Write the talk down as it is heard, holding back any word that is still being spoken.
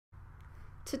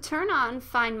To turn on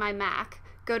Find My Mac,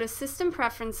 go to System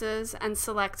Preferences and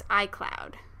select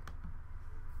iCloud.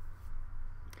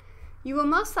 You will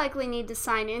most likely need to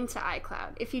sign in to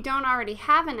iCloud. If you don't already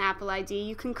have an Apple ID,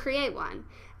 you can create one,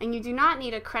 and you do not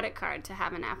need a credit card to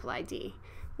have an Apple ID.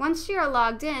 Once you are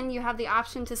logged in, you have the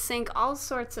option to sync all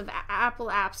sorts of Apple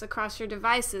apps across your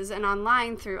devices and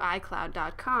online through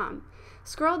iCloud.com.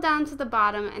 Scroll down to the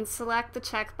bottom and select the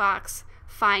checkbox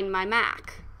Find My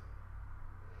Mac.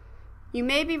 You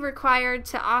may be required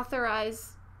to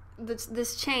authorize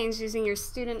this change using your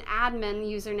student admin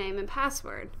username and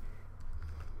password.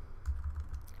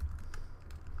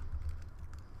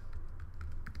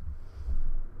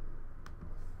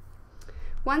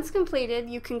 Once completed,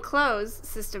 you can close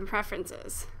System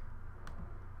Preferences.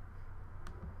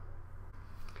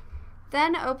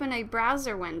 Then open a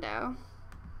browser window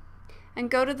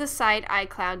and go to the site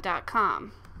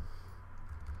iCloud.com.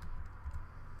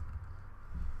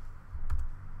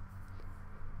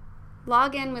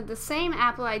 Log in with the same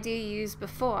Apple ID you used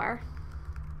before.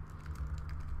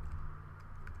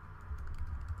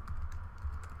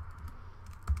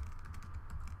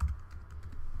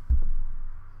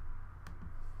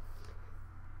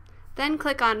 Then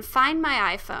click on Find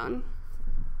My iPhone.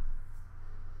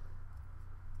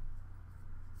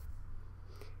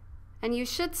 And you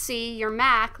should see your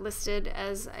Mac listed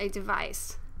as a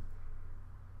device.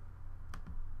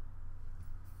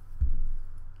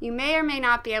 You may or may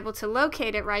not be able to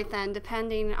locate it right then,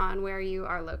 depending on where you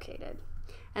are located.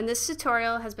 And this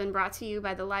tutorial has been brought to you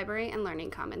by the Library and Learning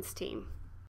Commons team.